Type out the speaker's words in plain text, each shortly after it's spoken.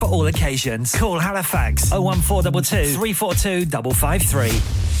all occasions. Call Halifax 01422 342 553.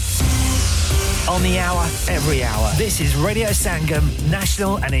 On the hour, every hour. This is Radio Sangam,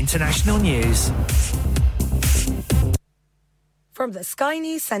 national and international news. From the Sky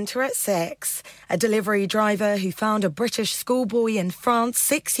News Centre at 6, a delivery driver who found a British schoolboy in France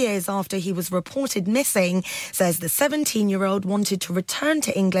 6 years after he was reported missing says the 17-year-old wanted to return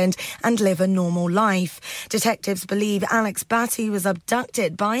to England and live a normal life. Detectives believe Alex Batty was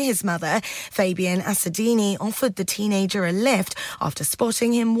abducted by his mother. Fabian Assadini offered the teenager a lift after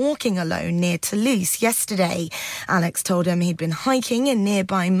spotting him walking alone near Toulouse yesterday. Alex told him he'd been hiking in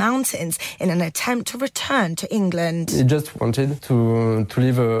nearby mountains in an attempt to return to England. He just wanted to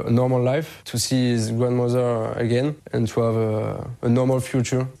live a normal life, to see his grandmother again, and to have a normal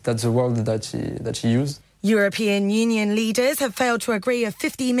future. That's the word that he used. European Union leaders have failed to agree a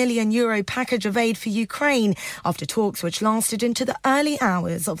 €50 million package of aid for Ukraine after talks which lasted into the early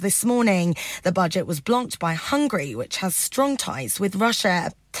hours of this morning. The budget was blocked by Hungary, which has strong ties with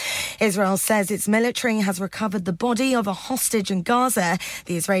Russia. Israel says its military has recovered the body of a hostage in Gaza.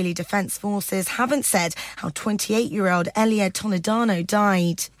 The Israeli Defense Forces haven't said how 28-year-old Eliad Toledano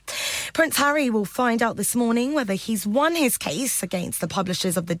died. Prince Harry will find out this morning whether he's won his case against the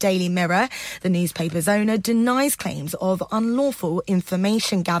publishers of the Daily Mirror. The newspaper's owner denies claims of unlawful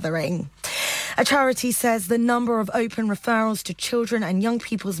information gathering. A charity says the number of open referrals to children and young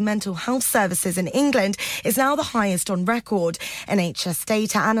people's mental health services in England is now the highest on record. NHS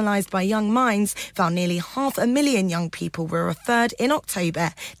data analysed by Young Minds found nearly 500,000 young people were referred in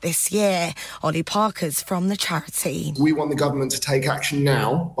October this year. Ollie Parker's from the charity. We want the government to take action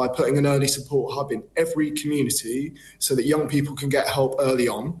now by putting an early support hub in every community so that young people can get help early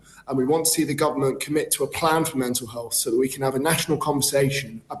on. And we want to see the government commit to a plan for mental health so that we can have a national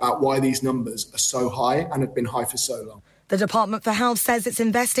conversation about why these numbers are so high and have been high for so long. The Department for Health says it's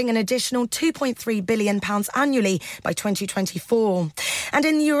investing an additional £2.3 billion annually by 2024. And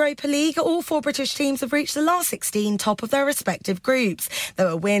in the Europa League, all four British teams have reached the last 16 top of their respective groups. There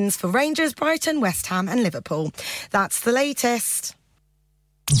were wins for Rangers, Brighton, West Ham and Liverpool. That's the latest.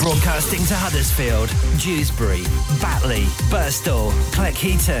 Broadcasting to Huddersfield, Dewsbury, Batley, Birstall,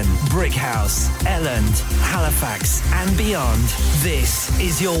 Cleckheaton, Brickhouse, Elland, Halifax and beyond. This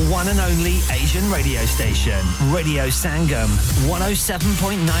is your one and only Asian radio station. Radio Sangam,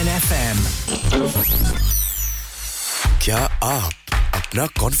 107.9 FM. क्या आप अपना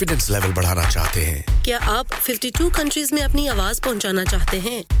confidence level बढ़ाना चाहते हैं? क्या आप 52 countries में अपनी आवाज पहुंचाना चाहते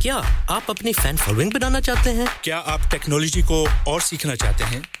हैं? क्या आप अपनी फैन फॉलोइंग बनाना चाहते हैं? क्या आप टेक्नोलॉजी को और सीखना चाहते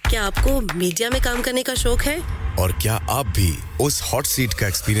हैं? क्या आपको मीडिया में काम करने का शौक है? और क्या आप भी उस हॉट सीट का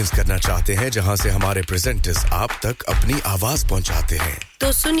एक्सपीरियंस करना चाहते हैं जहां से हमारे प्रेजेंटर्स आप तक अपनी आवाज पहुंचाते हैं?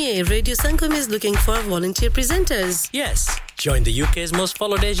 तो सुनिए, Radio Sangam is looking for volunteer presenters. Yes. Join the UK's most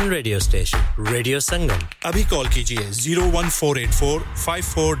followed Asian radio station, Radio Sangam. Abhi call kijiye 01484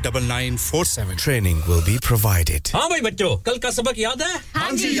 549947. Training will be provided. हाँ भाई बच्चों, कल का सबक याद है?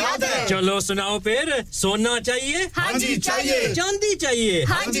 हाँ जी याद है. चलो सुनाओ फिर. सोना चाहिए? हाँ जी चाहिए. चांदी चाहिए?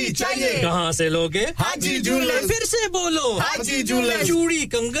 हाँ जी चाहिए. कहाँ से लोगे? हाँ जी जूलर्स. फिर से बोलो. हाँ जी जूलर्स. चूड़ी,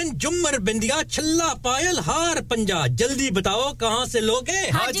 कंगन, झुमर, बिंदिया, छल्ला, पायल, हार, पंजा. जल्दी बताओ कहाँ से लोगे?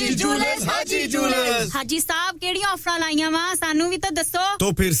 हाजी जूलर्स. हाजी जूलर्स. हाजी साहब केड़ी ऑफर लाईयां वा सानू भी तो दसो.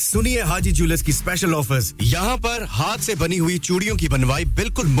 तो फिर सुनिए हाजी जूलर्स की स्पेशल ऑफर्स. यहाँ पर हाथ से बनी हुई चूड़ियों की बनवाई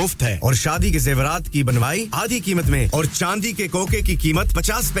बिल्कुल मुफ्त है और शादी के जेवरात की बनवाई आधी कीमत में और चांदी के कोके की कीमत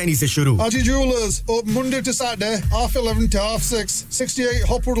 50 पैसे से शुरू. Haji Jewellers open Monday to Saturday 11:30 to 6:30, 68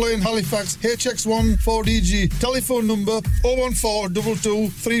 Hopwood Lane, Halifax, HX1 4DG. Telephone number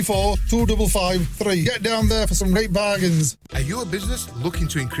 01422342553. Get down there for some great bargains. Are you a business looking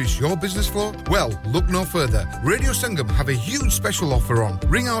to increase your business flow? Well, look no further. Radio Sangam have a huge special offer on.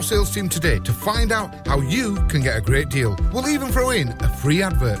 Ring our sales team today to find out how you can get a great deal. We'll even throw in a free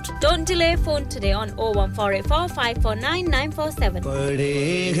advert. Don't delay, phone today on 01484 549 947.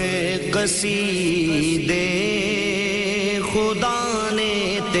 पढ़े हैं क़सीदे खुदा ने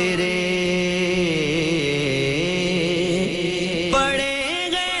तेरे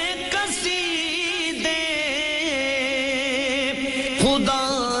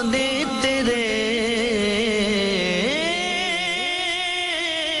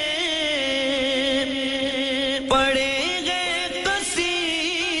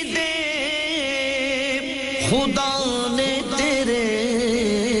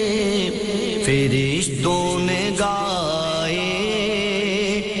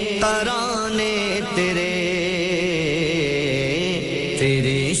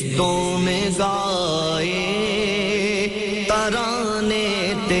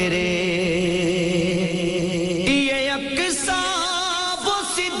ये अक्सा वो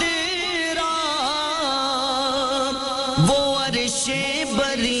सिद्ध वो अर्शे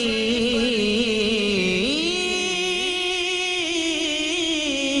बरी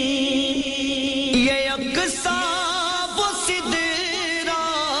ये अक्सा वो सिदरा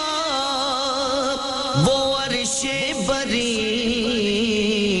वो अर्शे बरी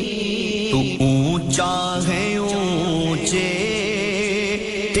तू ऊंचा है ऊंचे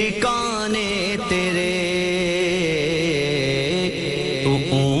ठिकाने तेरे तू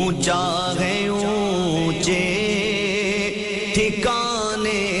ऊंचा है ऊंचे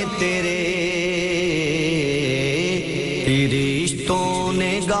ठिकाने तेरे फरिश्तों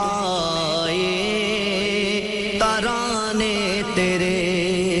ने गाए तराने तेरे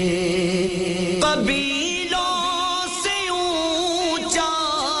कबीलों से ऊंचा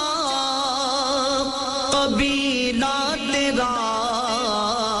कबीला तेरा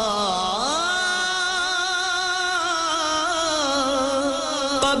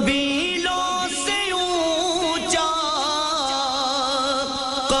कबीलों से ऊंचा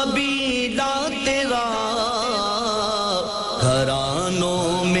कबीला तेरा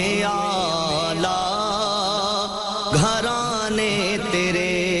घरानों में आला घराने तेरे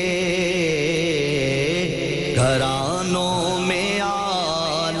घरानों में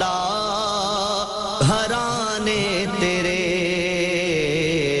आला घराने तेरे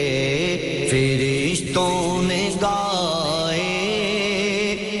फरिश्तों ने गाए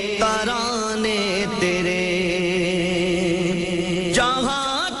तराने तेरे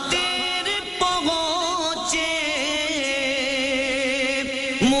जहां तेरे पहुंचे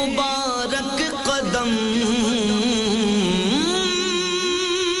मुबारक कदम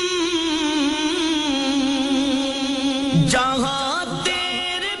जहां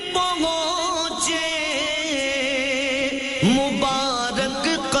तेरे पहुंचे मुबारक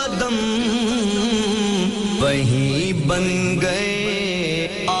कदम वहीं बन गए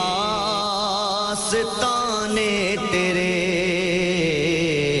आस्ताने तेरे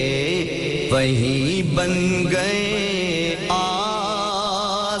वहीं बन गए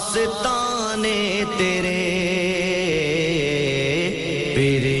आस्ताने तेरे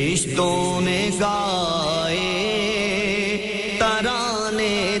फरिश्तों ने गाए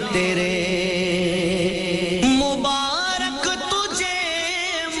तराने तेरे मुबारक तुझे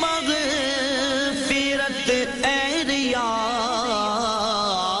मग़फ़िरत ए रियाज़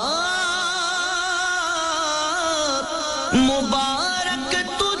मुबारक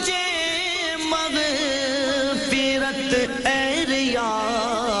तुझे मग़फ़िरत ए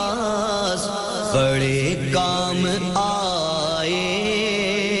रियाज़ बड़े काम आए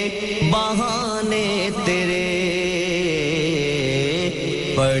बहाने तेरे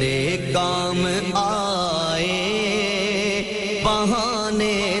बड़े काम आए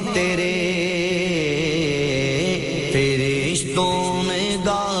बहाने तेरे फरिश्तों ने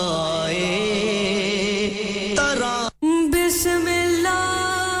गाए तरा बिस्मिल्लाह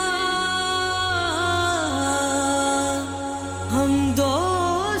हम दो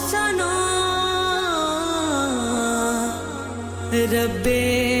सना रब्बे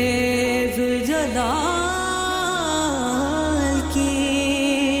ज़ुजलाल की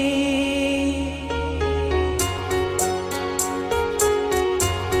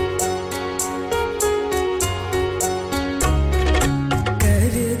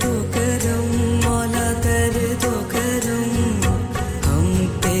कर दो करम मौला कर दो करम हम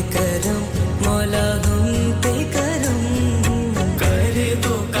पे करम मौला हम पे करम कर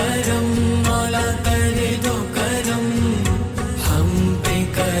दो करम मौला कर दो करम हम पे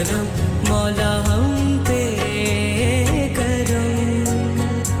करम मौला हम पे करम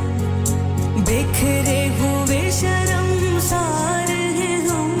बिखरे हुए शर्मसार हैं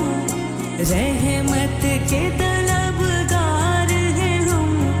हम रहमत के तलबगार हैं हम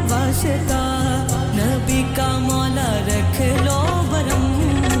वास्ता नबी का मौला रख लो बरम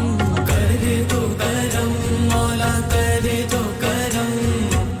कर दो करम मौला कर दो करम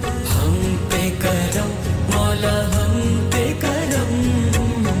हम पे करम मौला हम पे करम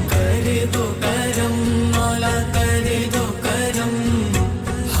कर दो करम मौला कर दो करम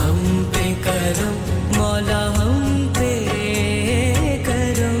हम पे करम मौला हम पे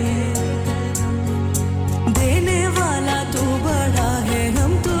करम देने वाला तू बड़ा है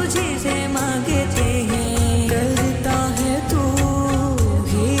हम तुझे से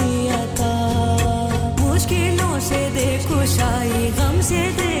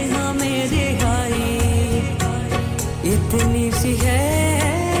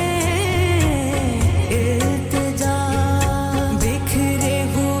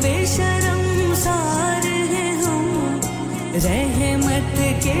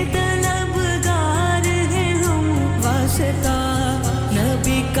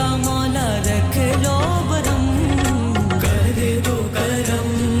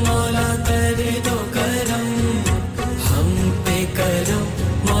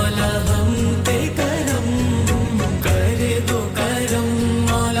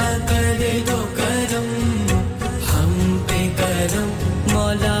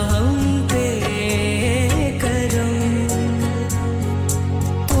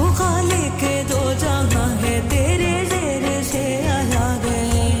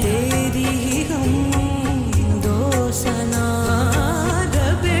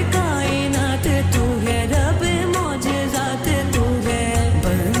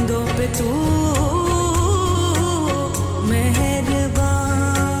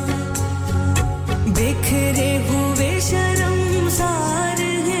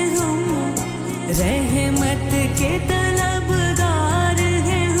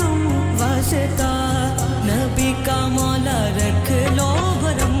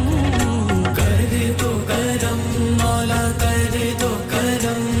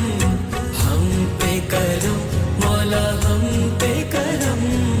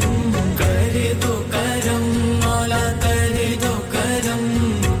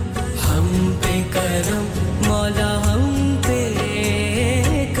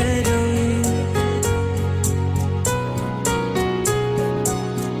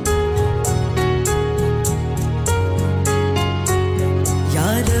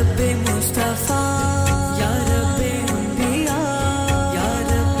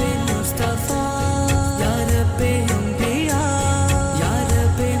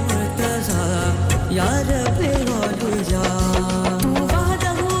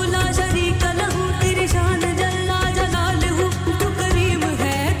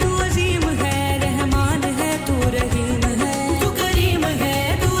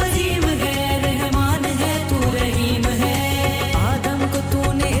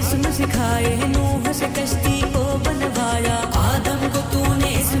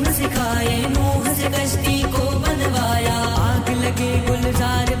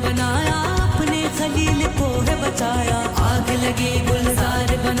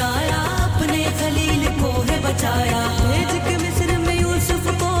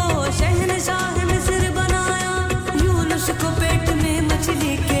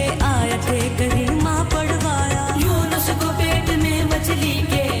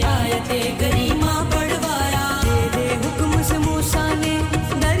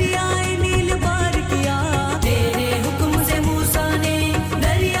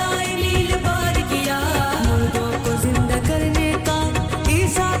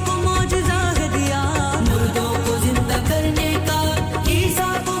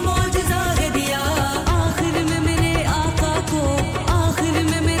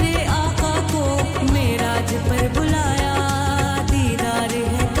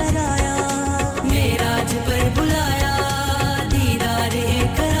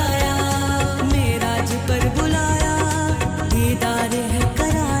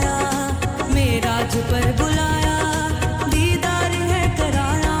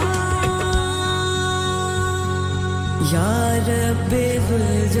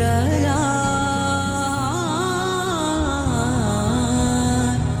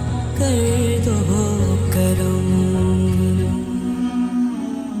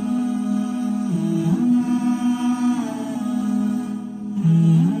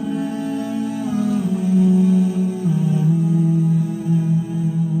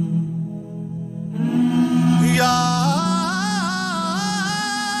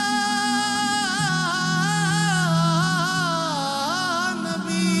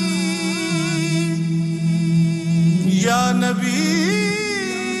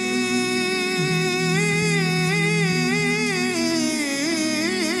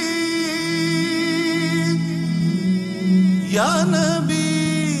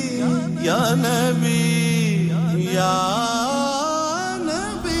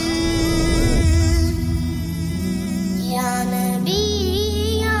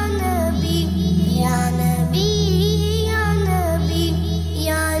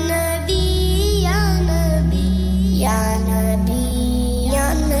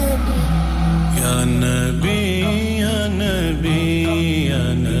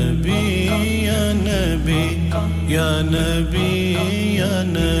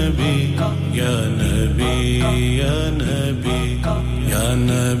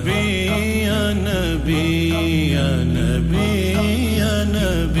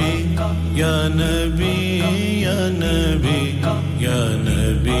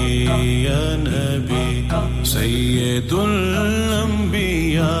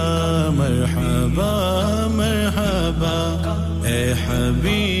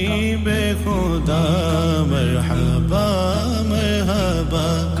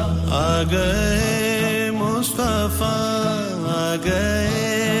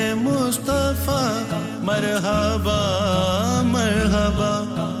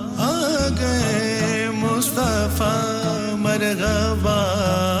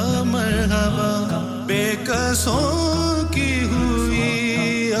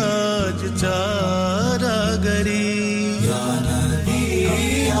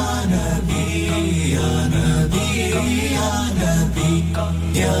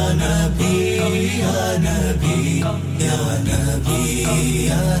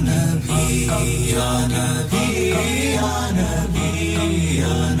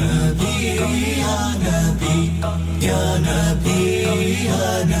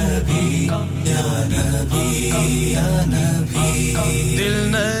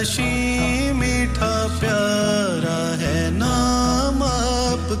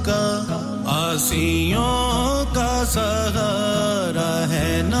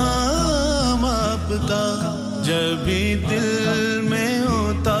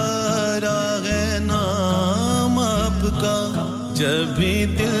जब भी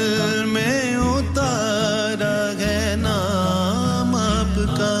दिल में उतारा है नाम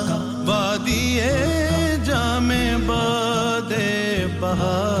आपका वादिए जामे बादे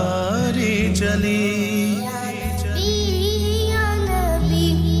बहारी चली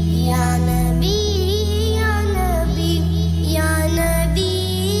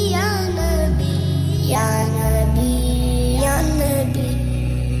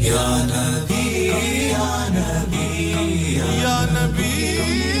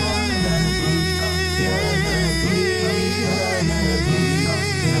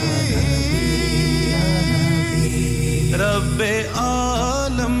रब्बे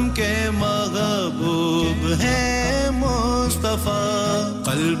आलम के महबूब है मुस्तफा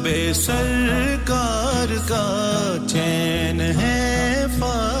क़ल्बे सरकार का चैन है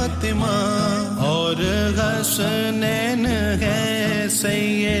फातिमा और हसनैन है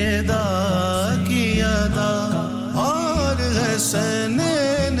सैयदा की अदा और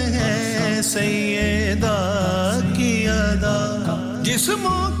हसनैन है सैयदा की अदा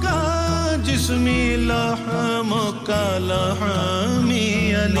जिस्मों का जिस्मी लहमों का लहमी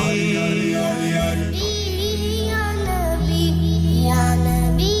अली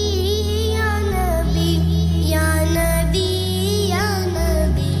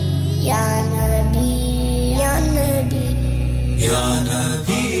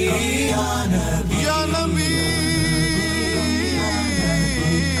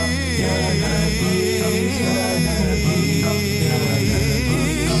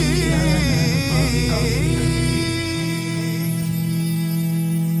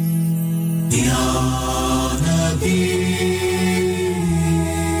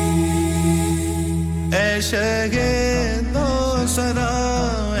ऐशगे दो सरा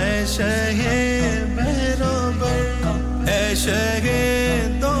ऐशगे बरोबर ऐशगे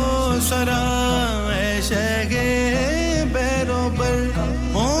दो सरा ऐशगे बरोबर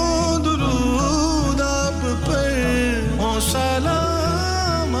ओ दुरूद आप पर ओ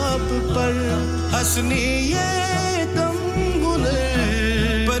सलाम आप पर हसनी ये कम गुलर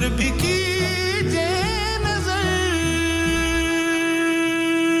पर भी कीजिए नजर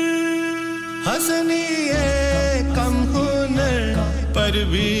हसनी पर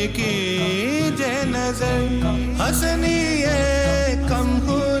भी कीजिए नजर हसनी है कम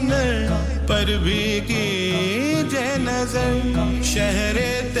हुनर पर भी कीजिए नजर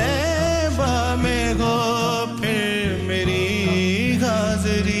शहरे तैबा में हो फिर मेरी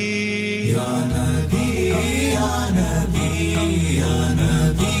हाज़री या नबी या नबी या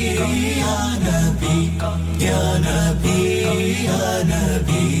नबी या नबी या नबी या नबी या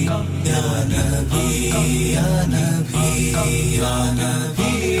नबी या नबी या नबी या नबी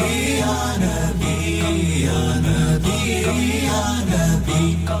या नबी या नबी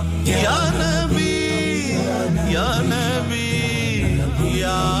या नबी या नबी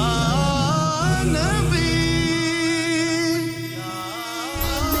या नबी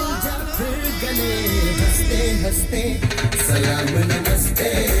मिल जा फिर गले हंसते हंसते सलाम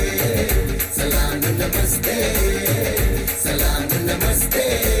नमस्ते सलाम नमस्ते सलाम नमस्ते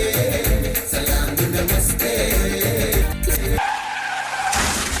सलाम नमस्ते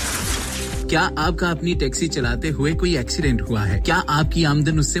क्या आपका अपनी टैक्सी चलाते हुए कोई एक्सीडेंट हुआ है क्या आपकी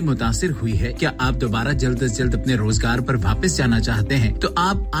आमदन उससे मुतासिर हुई है क्या आप दोबारा जल्द से जल्द अपने रोजगार पर वापस जाना चाहते हैं तो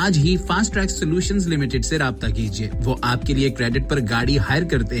आप आज ही फास्ट ट्रैक सॉल्यूशंस लिमिटेड से राब्ता कीजिए वो आपके लिए क्रेडिट पर गाड़ी हायर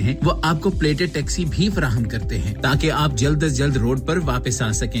करते हैं वो आपको प्लेटेड टैक्सी भी फराहम करते हैं ताकि आप जल्द से जल्द रोड पर वापस आ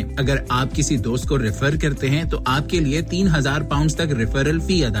सकें अगर आप किसी दोस्त को रेफर करते हैं तो आपके लिए 3000 पाउंड तक रेफरल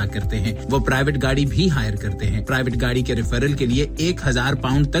फी अदा करते हैं वो प्राइवेट गाड़ी भी हायर करते हैं प्राइवेट गाड़ी के रेफरल के लिए 1000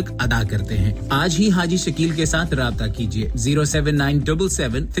 पाउंड तक अदा करते हैं आज ही हाजी शकील के साथ राब्ता कीजिए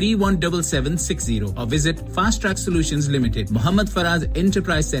 07977317760 और visit fast track solutions limited Mohammad Faraz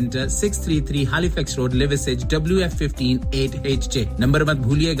enterprise centre 633 Halifax road Liversedge WF15 8HJ number मत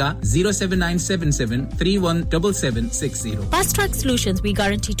भूलिएगा 07977317760 Fast Track Solutions we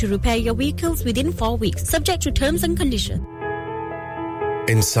guarantee to repair your vehicles within 4 weeks subject to terms and conditions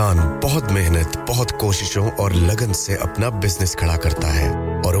इंसान बहुत मेहनत बहुत कोशिशों और लगन से अपना बिजनेस खड़ा करता है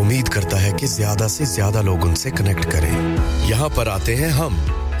और उम्मीद करता है कि ज्यादा से ज्यादा लोग उनसे कनेक्ट करें यहाँ पर आते हैं हम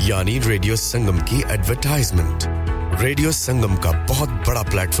यानी रेडियो संगम की एडवर्टाइजमेंट रेडियो संगम का बहुत बड़ा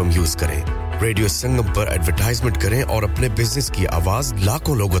प्लेटफॉर्म यूज करें रेडियो संगम पर एडवर्टाइजमेंट करें और अपने बिजनेस की आवाज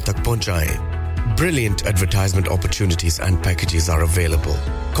लाखों लोगों तक पहुंचाएं Brilliant advertisement opportunities and packages are available.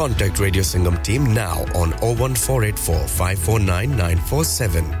 Contact Radio Sangam team now on 01484 549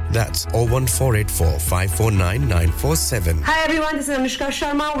 947. That's 01484 549 947. Hi everyone, this is Anushka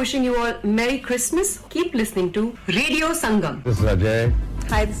Sharma wishing you all Merry Christmas. Keep listening to Radio Sangam. This is Ajay.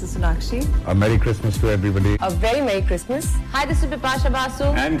 Hi, this is Sonakshi. A Merry Christmas to everybody. A very Merry Christmas. Hi, this is Bipasha Basu.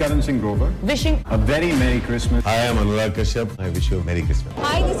 And Karan Singh Grover. Wishing a very Merry Christmas. I am Anurag Kashyap. I wish you a Merry Christmas.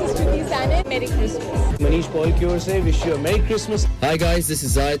 Hi, this is Shruti Sanet. Merry Christmas. Manish Paul ki or se wish you a Merry Christmas. Hi guys, this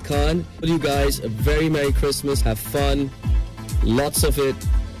is Zayed Khan. Wish you guys a very Merry Christmas. Have fun. Lots of it.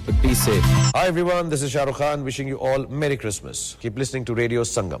 But be safe. Hi everyone, this is Shah Rukh Khan wishing you all Merry Christmas. Keep listening to Radio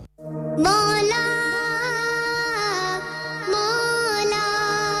Sangam. Mola, Mola,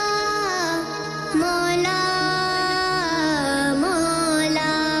 Mola, Mola.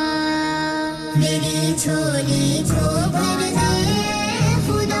 Meri choli ko bhar de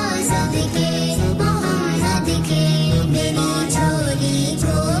Khuda sadke Muhammad ke. Meri choli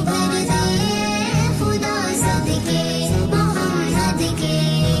ko bhar de Khuda sadke Muhammad ke.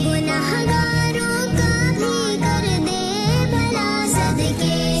 Gunahgaron ka bhi kar de bhala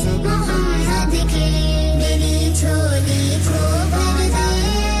sadke Muhammad ke. Meri choli ko bhar de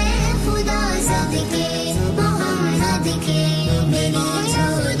Khuda sadke Muhammad ke. Meri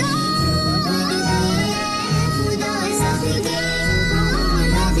choli Khuda sadke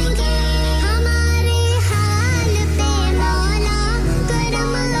Muhammad ke. Hamare haal pe Mawla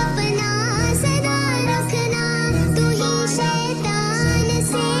karam apna sada rakhna. Tu hi shaitan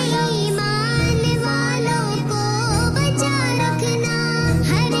se iman walon ko bacha rakhna.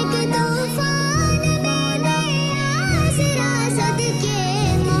 Har ek tufan mein asra sadke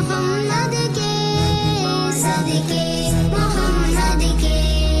Muhammad ke. Sadke Muhammad ke.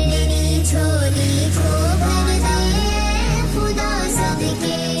 Meri choli ko bhar de Khuda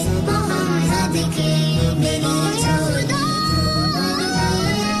sadke Muhammad ke. Meri choli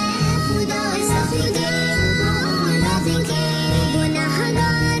Khuda sadke Muhammad ke.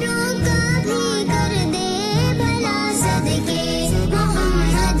 Gunahgaron ka bhi kar de bhala sadke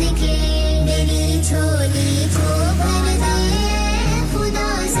Muhammad ke. Meri choli ko bhar de Khuda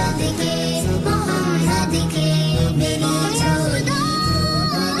sadke Muhammad ke. Meri choli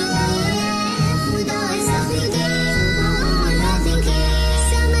Khuda sadke Muhammad ke.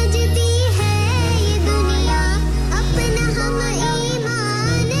 Samajhti hai ye duniya apna hum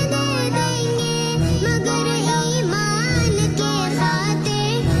iman de denge. Magar iman ke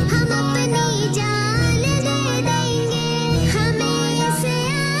khatir hum apni jaan de denge. Hame se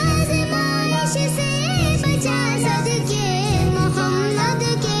azmaish se bacha sadke Muhammad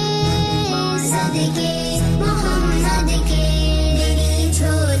ke. Sadke Muhammad ke. Meri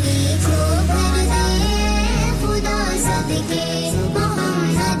choli ko bhar de Khuda sadke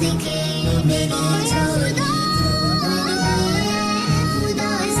Muhammad ke. Meri choli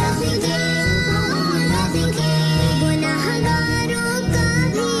Khuda sadke Muhammad ke. Gunahgaron ka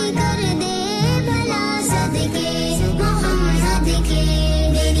bhi kar de bhala sadke Muhammad ke.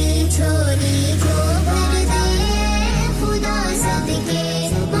 Meri choli ko bhar de Khuda sadke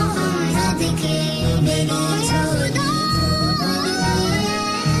Muhammad ke. Meri choli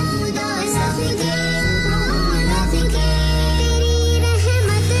Khuda sadke Muhammad ke. Teri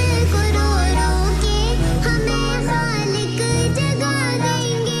rahmat ko ro ro ke hame khalik jaga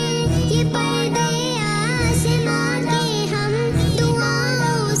denge. Ye parde आसमां के हम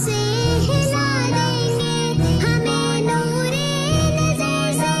दुआओं से हिला देंगे. हमें नूरे नज़र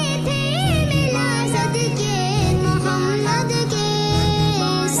से फिर मिला सदके मोहम्मद के.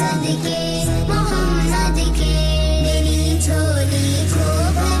 सदके मोहम्मद के. मेरी झोली को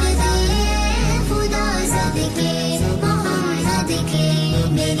भर दे खुदा सदके मोहम्मद के.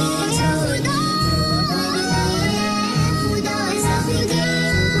 मेरी झोली खुदा सदके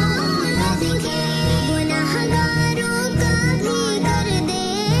मोहम्मद के. गुनहगारों का भी कर दे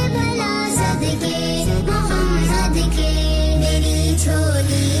भला सदके मोहम्मद के. मेरी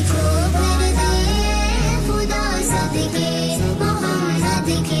झोली को भर दे खुदा सदके मोहम्मद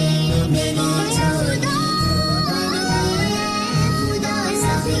के. मेरी झोली खुदा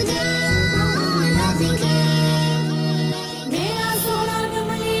सदके मोहम्मद के. मेरा सोना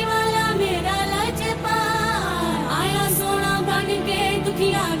कमली वाला मेरा लाजपाल आया सोना बन के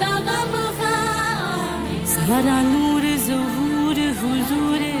दुखिया दा गम खार. सारा नूर ज़हूर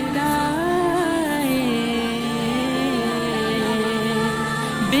हुजूर दाए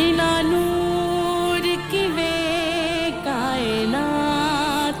बिना नूर किवे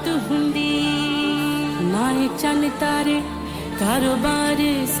कायनात हुंदी. नाए चन तारे कारोबार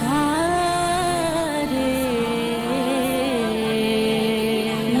सारे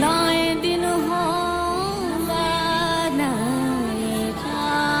नाए दिन होंदा नाए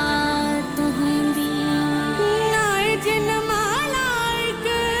रात हुंदी. नाए जिन मालाइक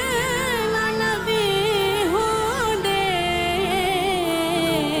ना नबी होंदे.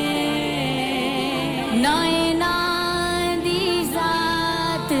 नाए ना दी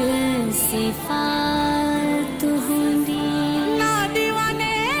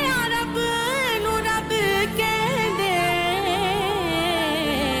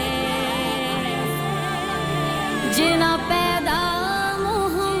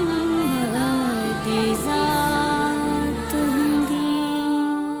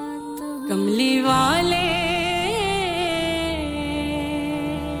कमली वाले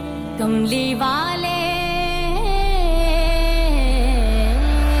कमली वाले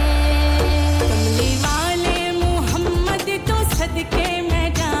कमली वाले मोहम्मद तो सदके मैं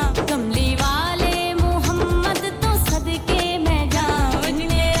जा कमली वाले मोहम्मद तो सदके मैं जा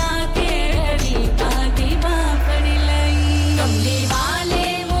जिन्ने आके गरीबा दीवा पड़ लई कमली वाले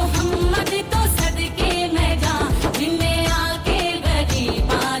मोहम्मद तो सदके मैं जा जिन्ने आके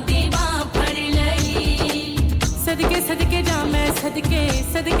गरीबा दीवा पड़ लई सदके सदके जा मैं सदके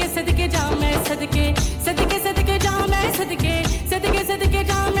सदके सदके जा मैं सदके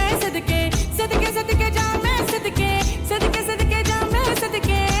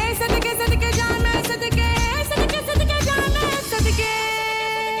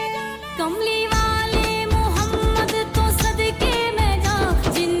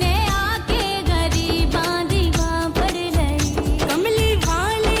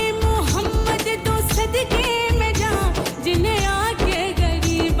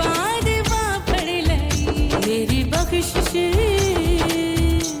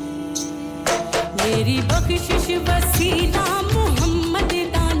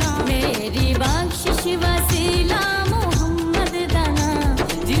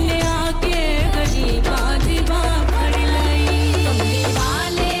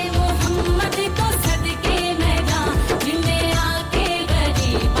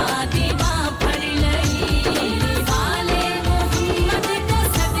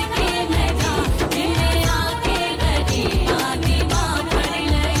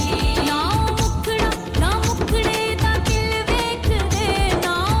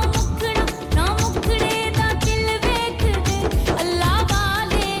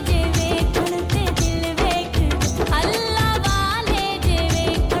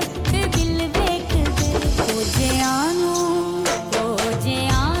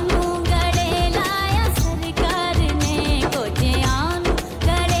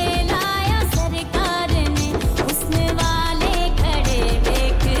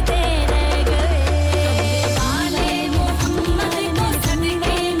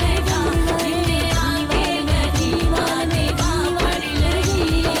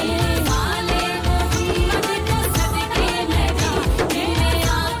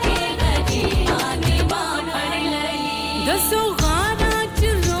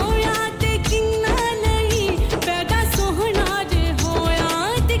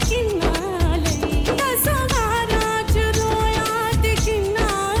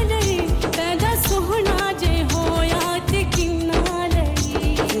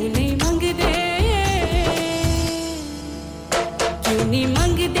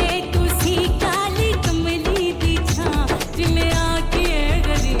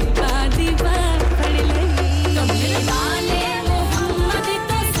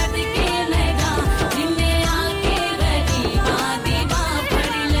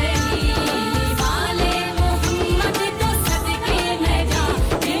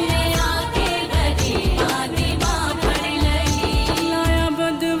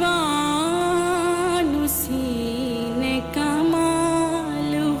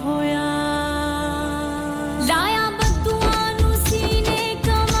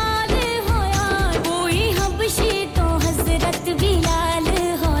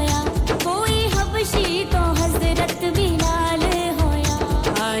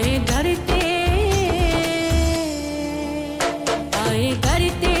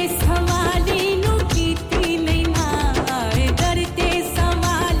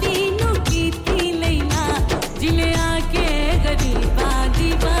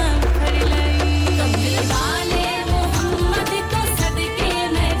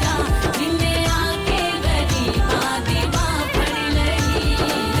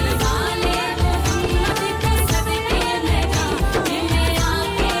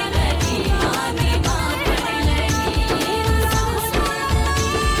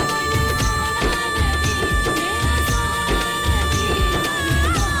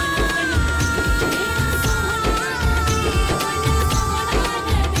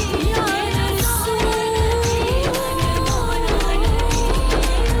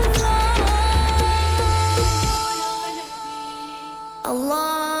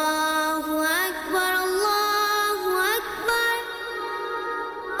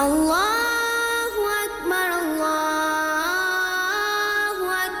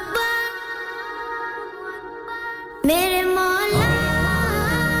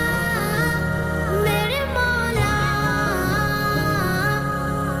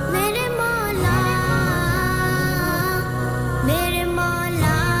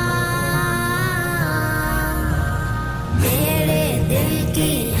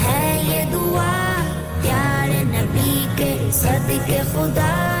सदके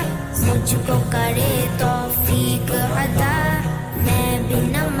खुदा मुझको करे तौफीक अता मैं भी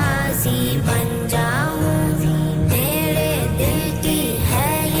नमाजी बन जाऊं मेरे दिल की है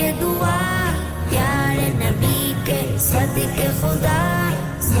ये दुआ प्यारे नबी के सदके खुदा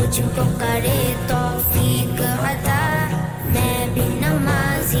मुझको करे तौफीक अता मैं भी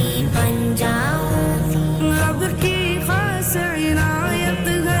नमाजी बन जाऊं रब की खास इनायत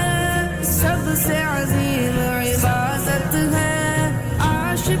है सबसे अजीम इबादत है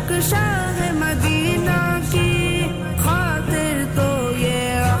आशिक शाह मदीना की खातिर तो ये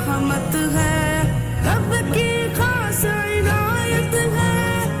रहमत है रब की खास इनायत है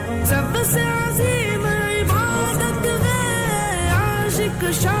सबसे अजीम इबादत है आशिक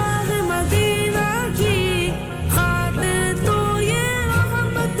शाह मदीना की खातिर तो ये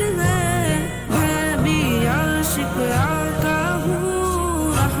रहमत है मैं भी आशिक आका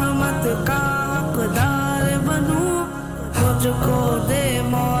हूँ रहमत का हकदार बनूं मुझको दे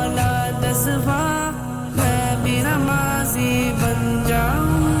मौला जज्बा मैं भी नमाजी बन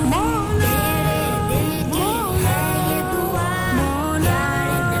जाऊं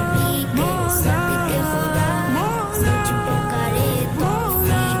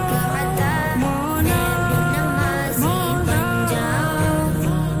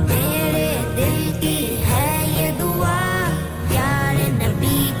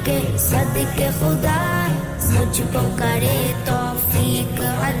सदके खुदा मुझको करे तौफीक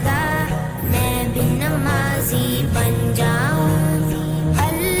अता मैं भी नमाजी बन जाऊं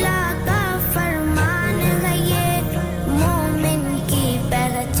अल्लाह का फरमान है ये मोमिन की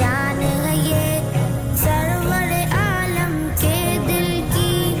पहचान है ये सरवर आलम के दिल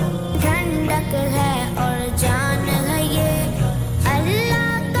की ठंडक है और जान है ये अल्लाह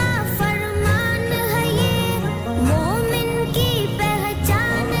का फरमान है ये मोमिन की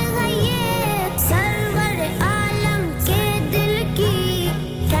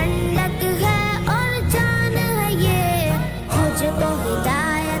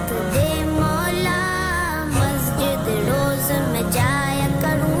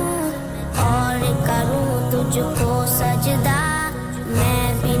तुझको सजदा मैं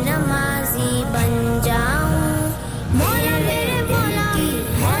भी नमाजी बन जाऊं मौला मेरे मौला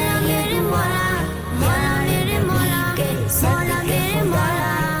मौला मेरे मौला मौला मेरे मौला मौला मेरे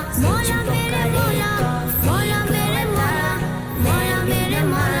मौला मौला मेरे मौला मौला मेरे मौला मौला मेरे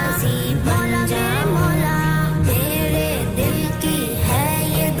मौला मौला मेरे मौला तेरे दिल की है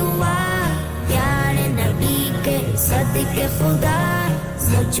ये दुआ प्यारे नबी के सदके खुदा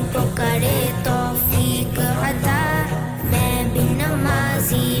मुझको करे तौफीक अता मैं भी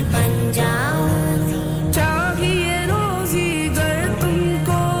नमाजी बन जाऊं चाहिए रोजी गर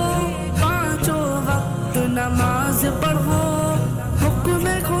तुमको पांचों वक्त नमाज पढ़ो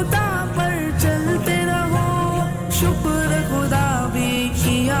हुक्म खुदा पर चलते रहो शुक्र खुदा भी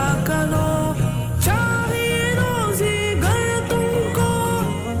किया करो चाहिए रोजी गर तुमको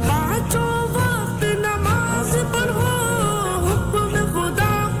पांचों वक्त नमाज पढ़ो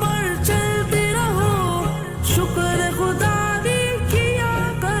शुक्र खुदा भी किया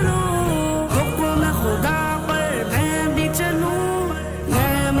करो हुक्म खुदा पर मैं भी चलूं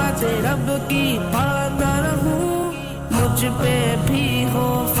नेमत रब की पाता रहूं मुझ पे भी हो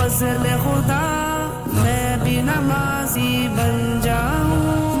फजल खुदा मैं भी नमाजी बन जाऊं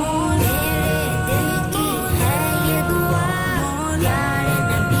मेरे दिल की है ये दुआ प्यारे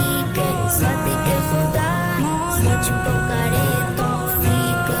नबी के सदके खुदा मुझको करे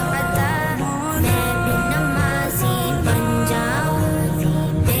तौफीक अता मैं भी नमाजी बन जाऊं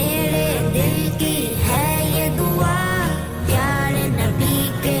तेरे दिल की है ये दुआ प्यारे नबी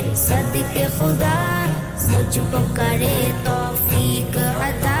के सदके खुदा मुझको करे तौफीक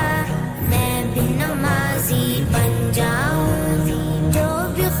अता मैं भी नमाजी बन जाऊं जो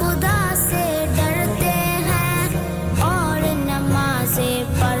भी खुदा से डरते हैं और नमाज़ें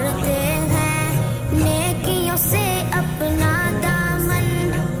पढ़ते हैं नेकियों से अपना दामन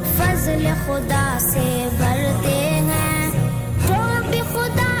फजल खुदा से भरते हैं जो भी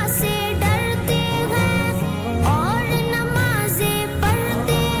खुदा से डरते हैं और नमाज़ें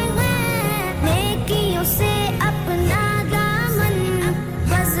पढ़ते हैं नेकियों से अपना दामन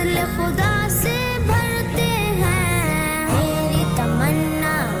फजल खुदा से भरते हैं मेरी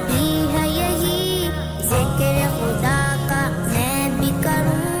तमन्ना भी है यही ज़िक्र खुदा का मैं भी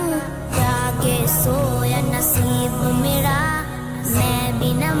करूं जागे सोया नसीब मेरा मैं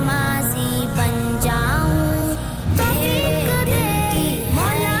भी नमाजी बन जाऊं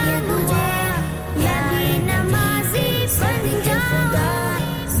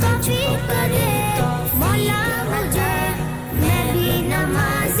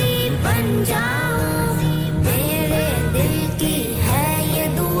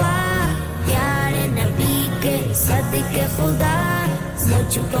सदके खुदा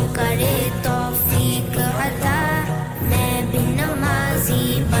मुझको करे तौफीक अता मैं भी नमाजी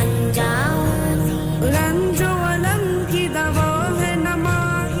बन जाऊं रंजो अलम की दवा है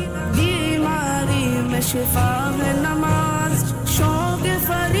नमाज बीमारी में शिफा है नमाज शौक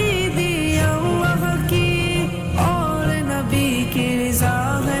फरीदी अल्लाह की और नबी की रज़ा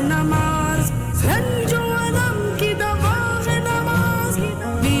है नमाज रंजो अलम की दवा है नमाज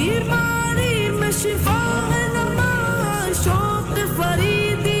बीमारी में शिफा है नमाज शौक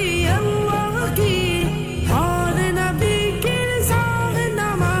फरीदी अल्लाह की और नबी की रज़ा है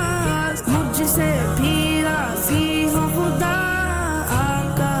नमाज मुझसे भी राज़ी हो खुदा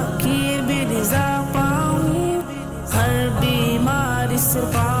आका की भी रज़ा पाऊं हर बीमारी से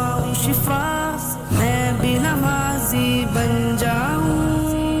पाऊं शिफा मैं भी नमाज़ी बन जाऊं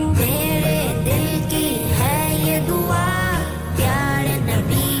मेरे दिल की है ये दुआ प्यारे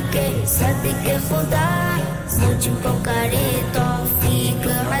नबी के सदके खुदा मुझको करे तौफीक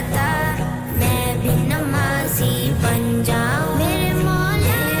अता मैं भी नमाज़ी बन जाऊं मेरे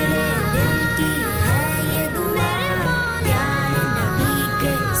मौला मेरे दिल की है ये दुआ प्यारे नबी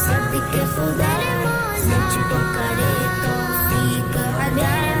के सदके खुदा मुझको करे तौफीक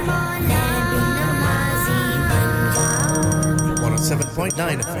अता मैं भी नमाज़ी बन जाऊं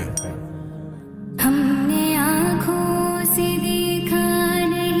 107.9 FM हमने आँखों से देखा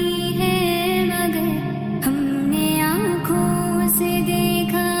नहीं है मगर हमने आँखों से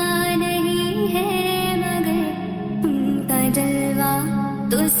देखा नहीं है मगर उनका जलवा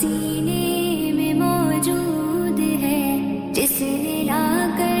तो सीने में मौजूद है जिसने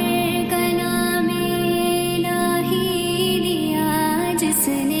लाकर कलाम इलाही दिया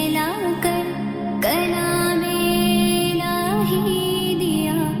जिसने लाकर कलाम इलाही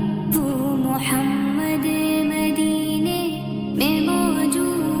दिया वो मोहम्मद मदीने में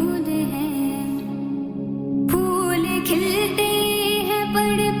मौजूद है फूल खिलते हैं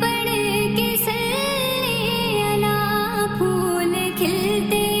पड़ पड़ के सल्ले अला फूल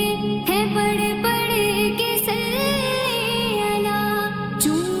खिलते हैं पड़ पड़ के सल्ले अला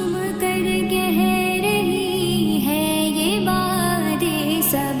चूम कर कह रही है ये बादे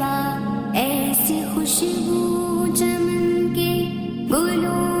सबा ऐसी खुशबू चमन के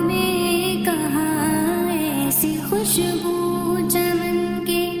गुलों में कहाँ ऐसी खुशबू चमन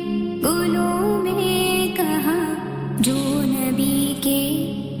के गुलों में कहाँ जो नबी के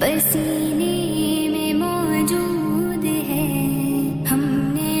पसीने में मौजूद है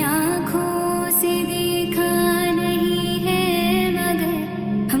हमने आँखों से देखा नहीं है मगर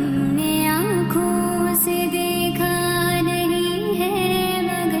हमने आँखों से देखा नहीं है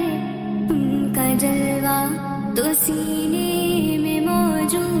मगर उनका जलवा तो सीने में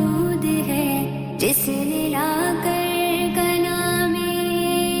मौजूद है जिसने लाकर कलाम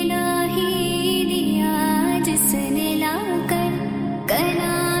इलाही दिया जिसने लाकर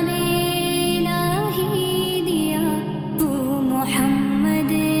कलाम इलाही दिया वो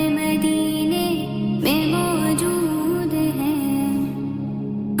मोहम्मद मदीने में मौजूद है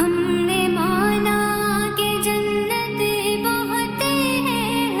हमने माना कि जन्नत बहुत है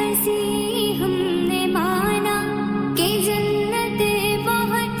हंसी हमने माना कि जन्नत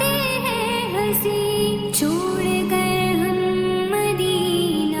बहुत है हंसी छोड़ कर हम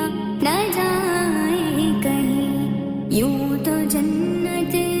मदीना न जाए कहीं यूं तो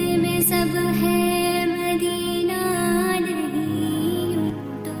जन्नत में सब है मदीना नहीं यूं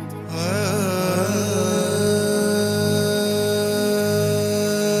तो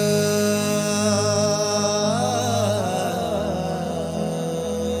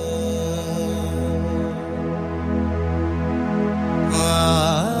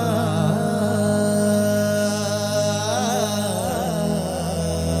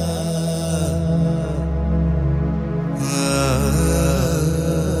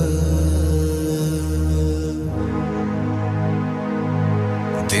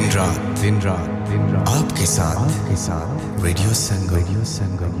दिन रात आपके साथ रेडियो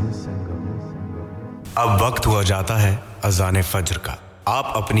संगम अब वक्त हुआ जाता है अज़ान फज्र का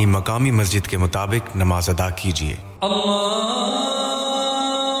आप अपनी मकामी मस्जिद के मुताबिक नमाज अदा कीजिए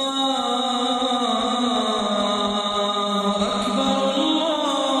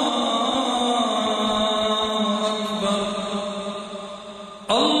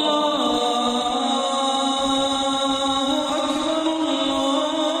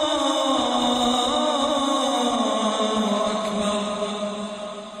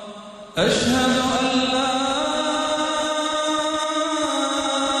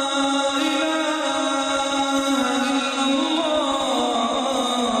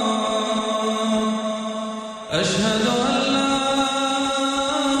أشهد أن لا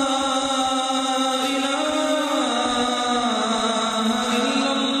إله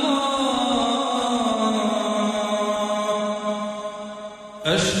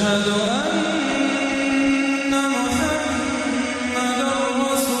أشهد أن محمدا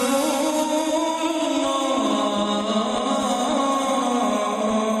رسول الله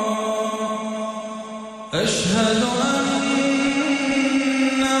أشهد أن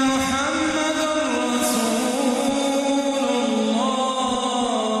محمدا رسول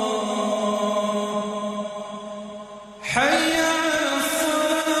الله حي على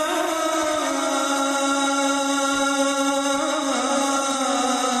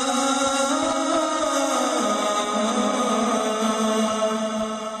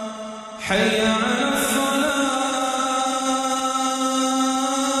حي على الصلاة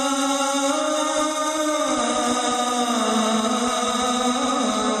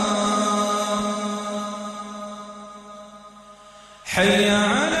حي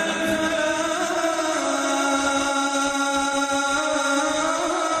على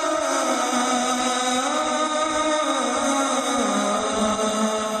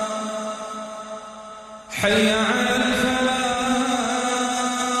حي على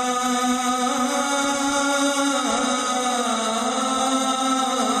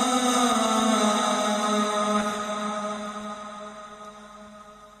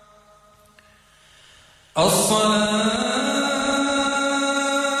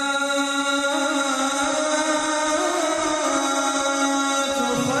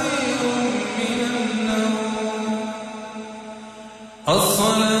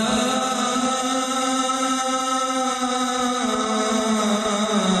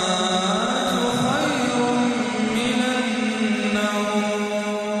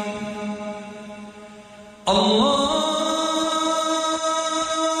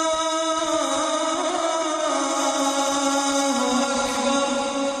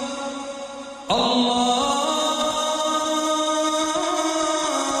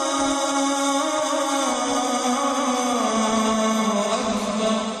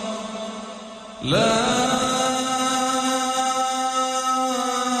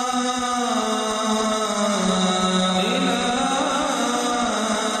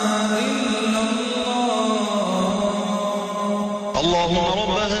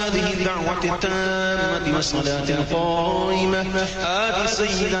الصلاة القائمة آت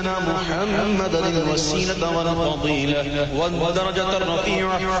سيدنا محمد الوسيلة والفضيلة والدرجة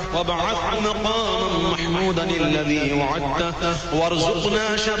الرفيعة وابعثه مقاما محمودا الذي وعدته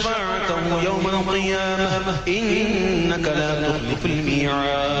وارزقنا شفاعته يوم القيامة إنك لا تخلف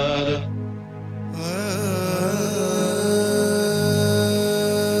الميعاد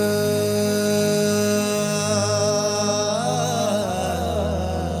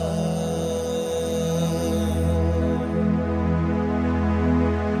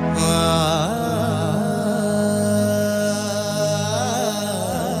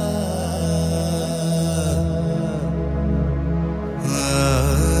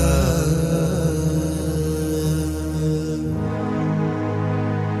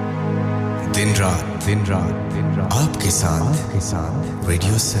दिन रात आपके साथ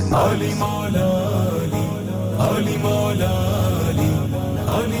रेडियो संगम अली मौला अली अली मौला अली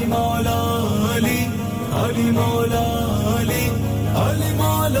अली मौला अली अली मौला अली अली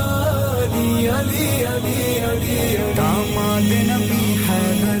मौला अली अली अली अली दामाद नबी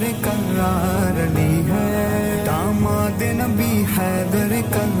हैदर करार अली है दामाद नबी हैदर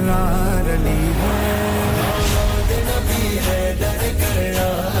करार अली है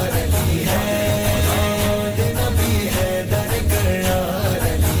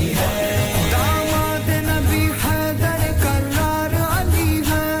दामाद नबी हैदर करार अली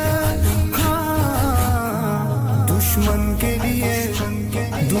है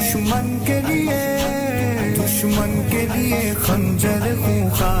दुश्मन के लिए खंजर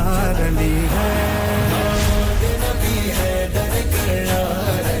खूंखार अली है दामाद नबी हैदर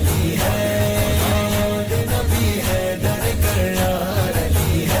करार अली है दामाद नबी हैदर करार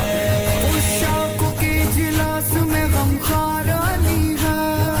अली है उस शाख के इजलास में गमखार अली है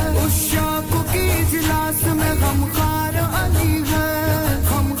उस शाख के इजलास में गमखार अली है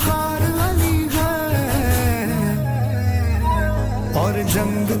गमखार अली है और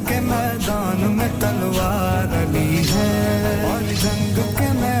जंग के मैदान में तलवार अली है और जंग के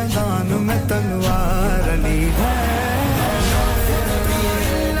मैदान में तलवार अली है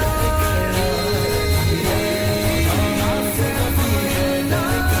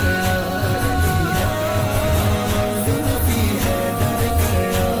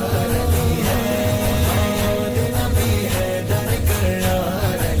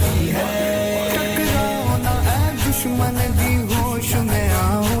टकराओ ना ऐ दुश्मन दी होश में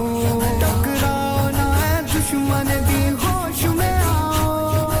आओ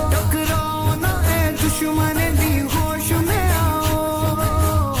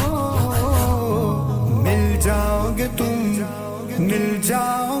मिल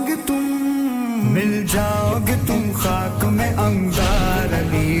जाओगे तुम खाक में अंगार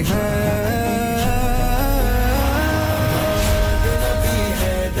अली है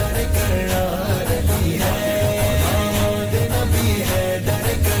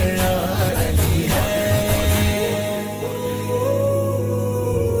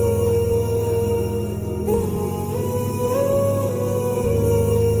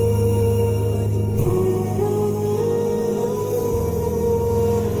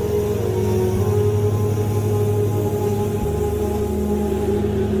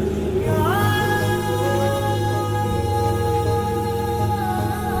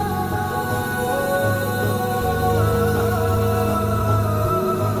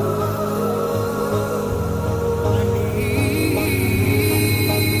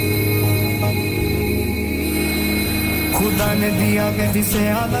जिसे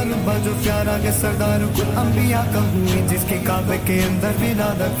आला रुबा जो प्यारा के सरदार कुल अंबिया का हुई जिसके काबे के अंदर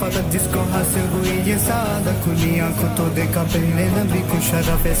विलादत फकत जिसको हासिल हुई ये सादत खुली आंखों तो देखा पहले नबी को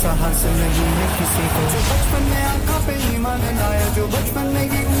शरफ ऐसा हासिल नहीं है किसी को जो बचपन में आंखों पे ईमान लाया जो बचपन में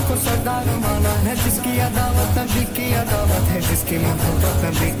ही उनको सरदार माना है जिसकी अदावत नबी की अदावत है जिसकी मोहब्बत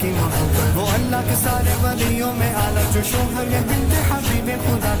नबी की मोहब्बत वो अल्लाह के सारे वलियों में आला जो शोहर है बिन्ते हबीब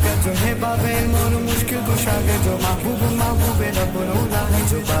खुदा का जो है बाबे मोर मुश्किल कुशा के जो महबूब रब है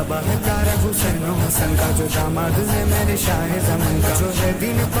जो बाबा है प्यारा हुसैन हसन का जो दामाद है मेरे शाह ज़मान का जो है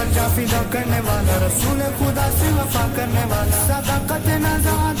दीन पर जाफिदा करने वाला रसूल खुदा से वफा करने वाला सदाकत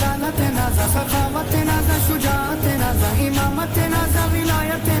नाज़ा अदालत नाज़ा सखावत नाज़ा शुजाअत नाज़ा इमामत नाज़ा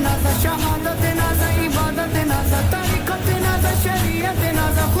विलायत नाज़ा शहादत नाज़ा इबादत नाज़ा तरीक़त नाज़ा शरीयत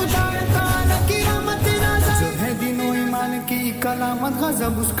नाज़ा खुदा ताला की रहमत नाज़ा जो है दीन ईमान की कलामत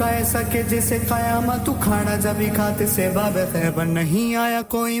गजब उसका ऐसा कि जैसे क़यामत उखाड़ा जब भी खाते से बाबे खैबर नहीं आया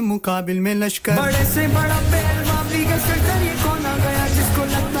कोई मुकाबिल में लश्कर बड़े से बड़ा पहलवान भी गश्तर ये कौन आ गया जिसको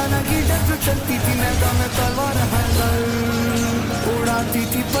लगता लगी जब जो चलती थी मैदान में तलवार हैदर उड़ाती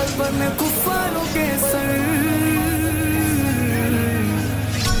थी पल पल में कुफ्फारों के सर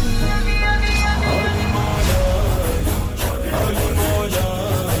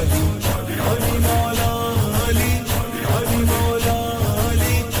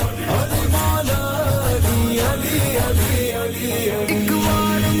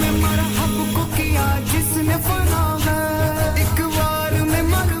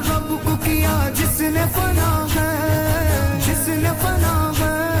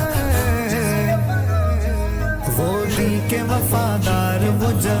वफादार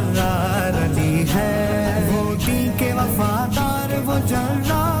वो जर्रार अली है वो दी के वफादार वो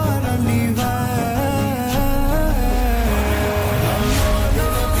जर्रार अली है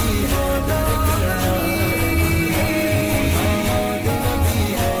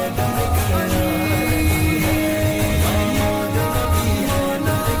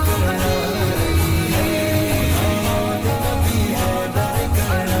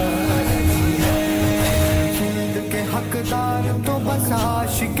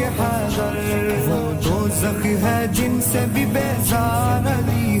आशिक हैदर वो दोज़ख है जिनसे भी बेजार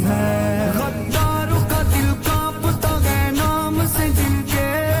अली है गद्दारों का दिल कांपता है नाम से जिनके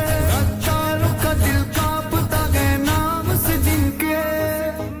गद्दारों का दिल कांपता है नाम से जिनके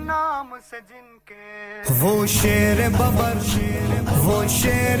वो शेर बबर वो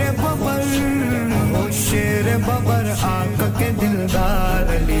शेर बबर वो शेर बबर आका के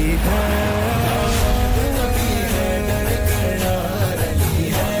दिलदार अली है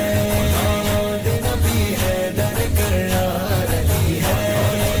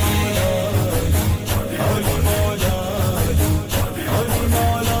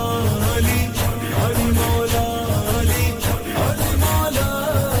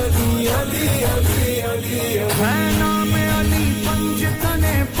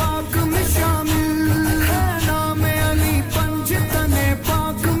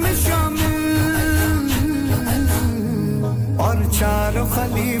चारों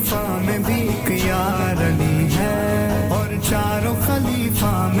खलीफा में भी एक यार अली है और चारों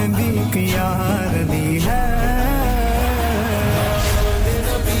खलीफा में भी एक यार अली है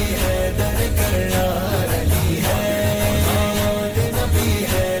नबी है दर करार अली है नबी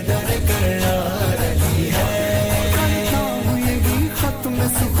है दर करार अली है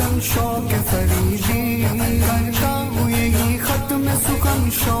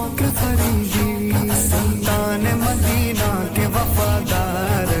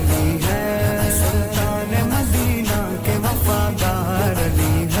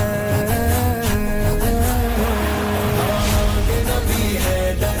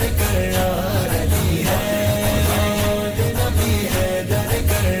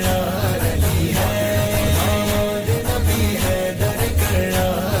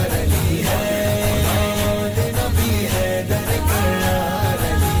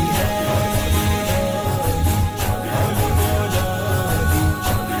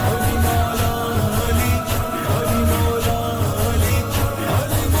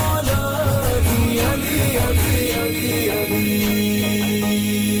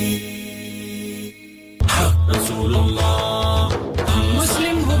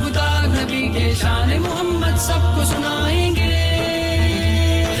शान मोहम्मद सबको सुनाएंगे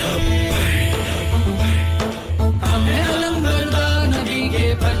हमें अलमबरदार नबी के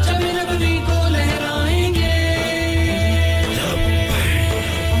परचम नबवी को लहराएंगे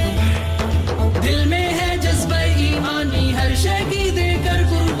दिल में है जज्बा ईमानी हर शय की देकर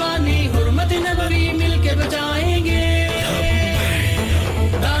कुर्बानी हुर्मत नबवी मिलके बचाएंगे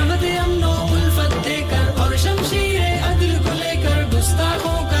दावत अमनो उल्फत देकर और शमशीर अदल को लेकर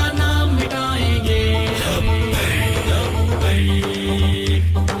गुस्ताखों का नाम मिटाएंगे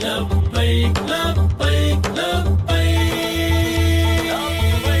लब्बैक लब्बैक लब्बैक लब्बैक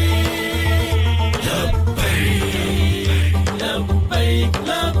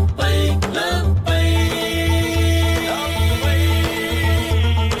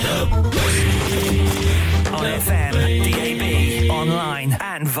On FM, DAB, online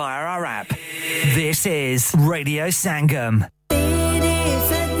and via our app. This is Radio Sangam. तेरे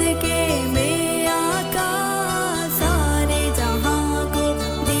सदके में आका सारे जहां को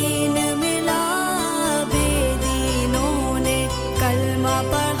दीन मिला बेदीनों ने कलमा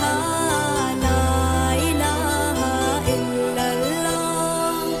पढ़ा ला इलाहा इल्लल्लाह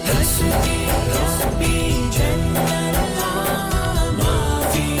हस्बी रब्बी जल्लल्लाह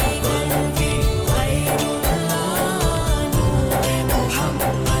माफी कल्बी गैरुल्लाह नूर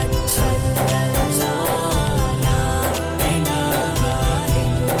मुहम्मद सल्लल्लाह ला इलाहा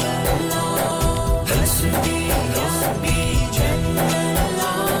इल्लल्लाह हस्बी रब्बी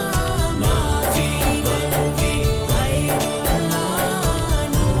जल्लल्लाह माफी कल्बी गैरुल्लाह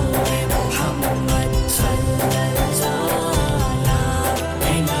नूर मुहम्मद सल्लल्लाह ला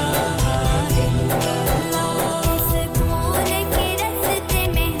इलाहा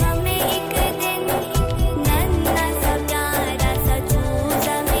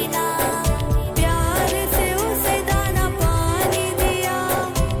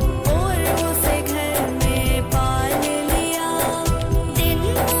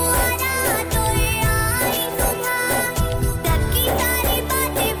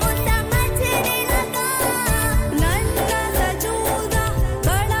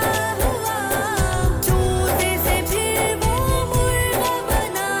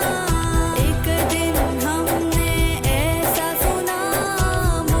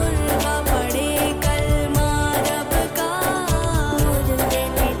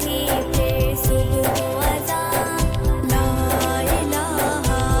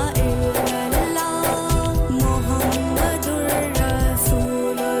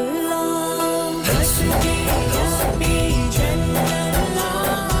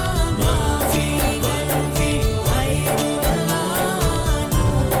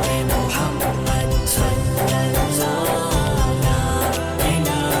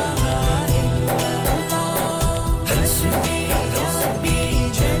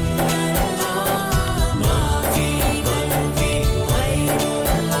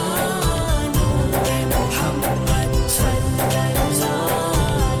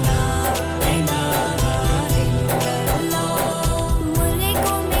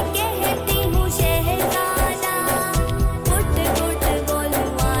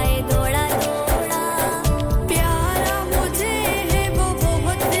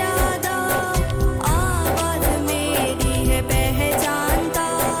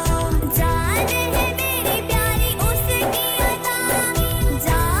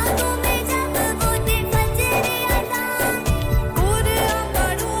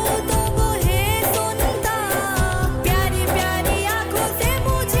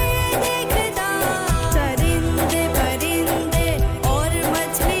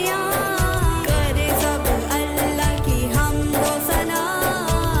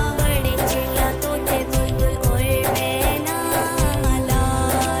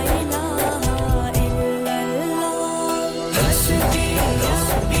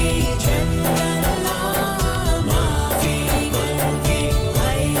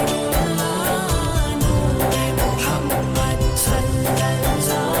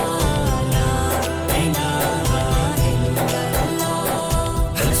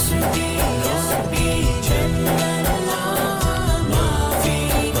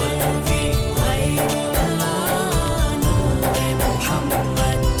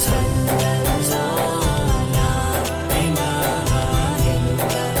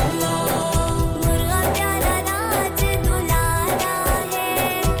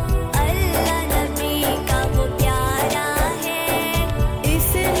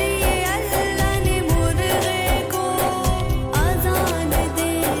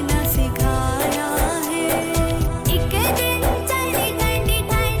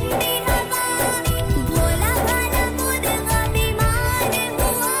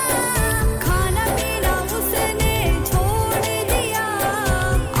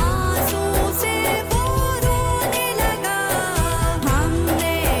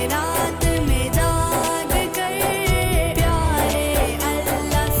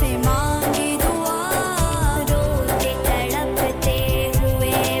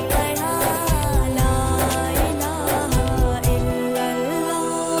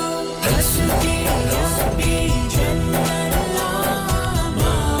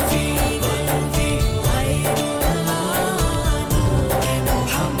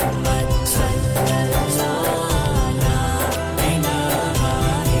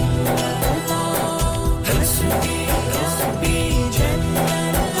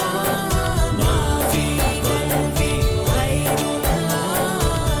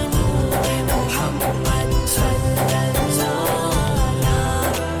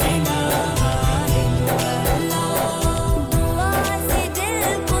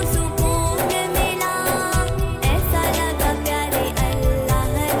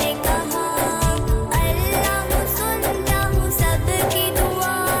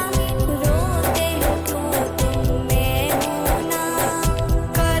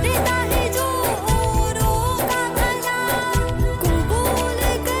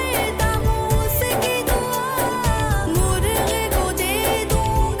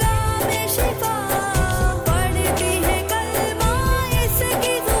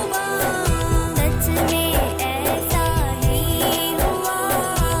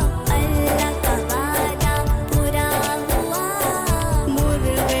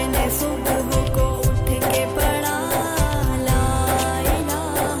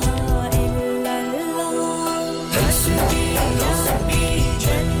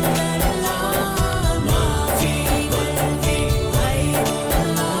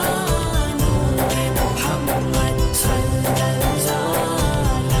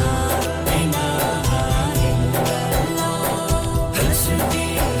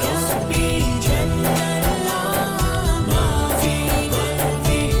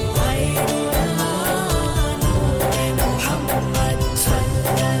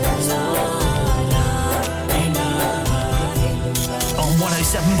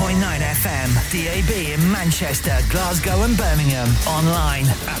DAB in Manchester, Glasgow and Birmingham. Online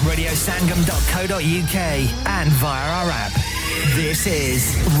at radiosangam.co.uk and via our app. This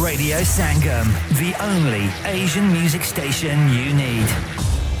is Radio Sangam, the only Asian music station you need.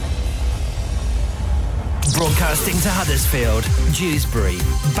 Broadcasting to Huddersfield, Dewsbury,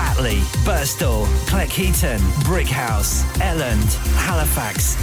 Batley, Birstall, Cleckheaton, Brickhouse, Elland, Halifax,